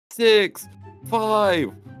6,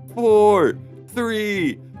 5, 4,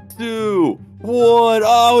 3, 2, 1.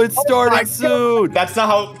 Oh, it's starting soon. That's not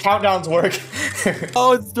how countdowns work.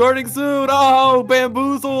 Oh, it's starting soon. Oh,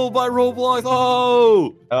 bamboozled by Roblox.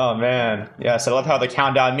 Oh. Oh man. Yes, I love how the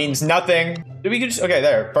countdown means nothing. Did we just okay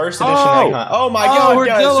there? First edition egg hunt. Oh my god, we're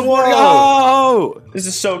guys! teleporting. Whoa. Oh, this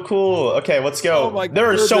is so cool. Okay, let's go. Oh my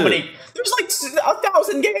there are so goodness. many. There's like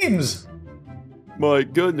 1,000 games. My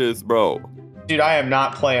goodness, bro. Dude, I am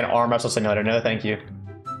not playing Arm Wrestle Simulator. No, thank you.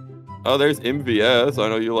 Oh, there's MVS. I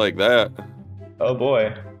know you like that. Oh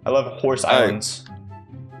boy, I love Horse Islands.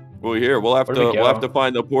 Well, here we'll have to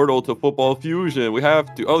find the portal to Football Fusion. We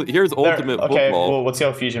have to. Oh, here's Ultimate okay, Football. well, let's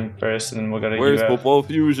go Fusion first, and then we'll go to Where's UF. Football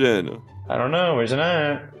Fusion? I don't know. Where's it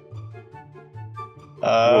at?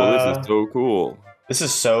 Oh, this is so cool. This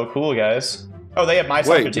is so cool, guys. Oh, they have my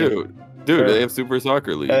soccer team. Dude, they have Super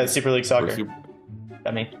Soccer League. Super League Soccer.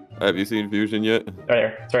 I mean, have you seen Fusion yet? Right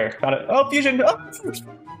here. It's right here. Found it. Oh, Fusion. Oh,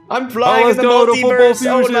 I'm flying in the to Football multiverse.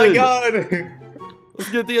 Oh my Fusion. god. Let's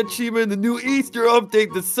get the achievement, the new Easter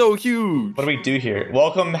update that's so huge. What do we do here?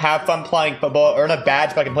 Welcome, have fun playing football, earn a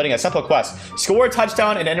badge by completing a simple quest. Score a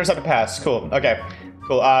touchdown and intercept a pass. Cool. Okay.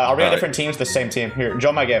 Cool. Are we on different teams? The same team. Here,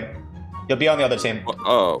 join my game. You'll be on the other team.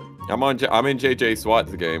 Oh, I'm in JJ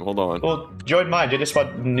SWAT's game. Hold on. Well, join mine. JJ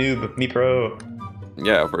SWAT noob, me pro.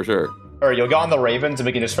 Yeah, for sure. Or you'll go on the Ravens and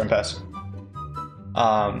we can just sprint pass.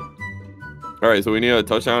 All right, so we need a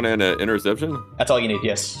touchdown and an interception. That's all you need.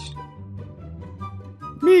 Yes.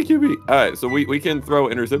 Me, QB. All right, so we can throw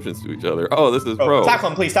interceptions to each other. Oh, this is pro. Tackle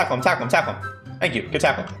him, please. Tackle him. Tackle him. Tackle him. Thank you. Good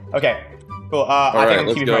tackle. Okay. Cool. I think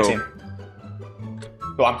I'm QB for my team.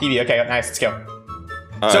 Cool. I'm QB. Okay. Nice. Let's go.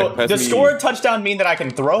 So does score a touchdown mean that I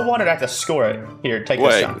can throw one, or do I have to score it? Here, take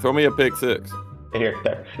this down. Throw me a pick 6. Here,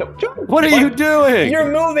 there. No, what are you doing?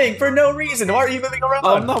 You're moving for no reason. Why are you moving around?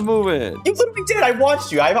 I'm not moving. You literally did. I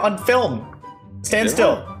watched you. I have it on film. Stand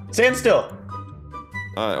still. Stand still.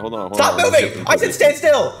 All right, hold on. Stop moving! I said stand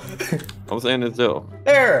still. I'm standing still.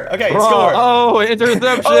 There. Okay, score. Oh,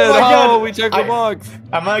 interception. Oh my God. We checked the box.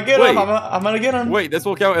 I'm gonna get him. I'm gonna get him. Wait, this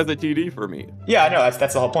will count as a TD for me. Yeah, I know.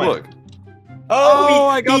 That's the whole point. Look. Oh,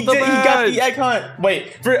 I got the badge. He got the egg hunt.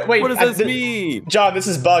 Wait. What does this mean? John, this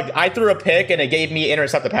is bugged. I threw a pick and it gave me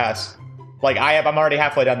intercept the pass. Like I'm already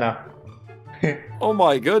halfway done now. Oh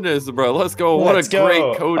my goodness, bro. Let's go. What a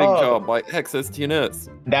great coding job by XSTNS.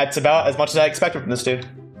 That's about as much as I expected from this dude.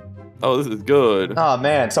 Oh, this is good. Oh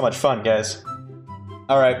man, so much fun, guys.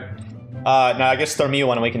 All right. Now I guess throw me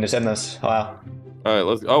one and we can just end this. Wow. All right,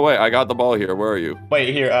 let's. Oh wait, I got the ball here. Where are you?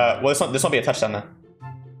 Wait here. Well, this won't be a touchdown then.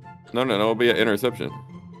 No, it'll be an interception.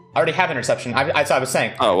 I already have interception. That's what I was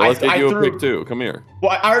saying. Oh, well, let's take you a pick 2. Come here.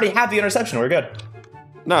 Well, I already have the interception. We're good.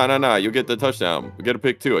 No. You get the touchdown. We get a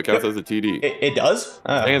pick 2. It counts as a TD. It does?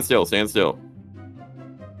 Oh. Stand still.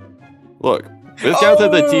 Look, this counts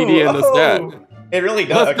as a TD in the stat. It really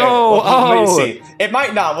does. Let's go. We'll see. It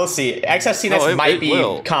might not. We'll see. XSTNS might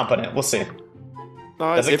be competent. We'll see.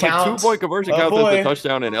 No, does it count? If a 2-point conversion counts as a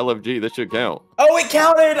touchdown in LFG, this should count. Oh, it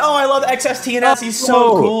counted! Oh, I love XSTNS. He's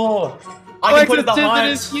so cool. I can put it the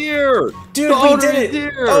hunt. Here. Dude, we did it.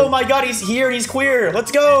 Here. Oh my god, he's here. He's queer.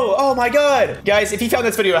 Let's go. Oh my god. Guys, if you found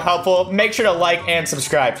this video helpful, make sure to like and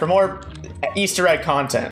subscribe for more Easter egg content.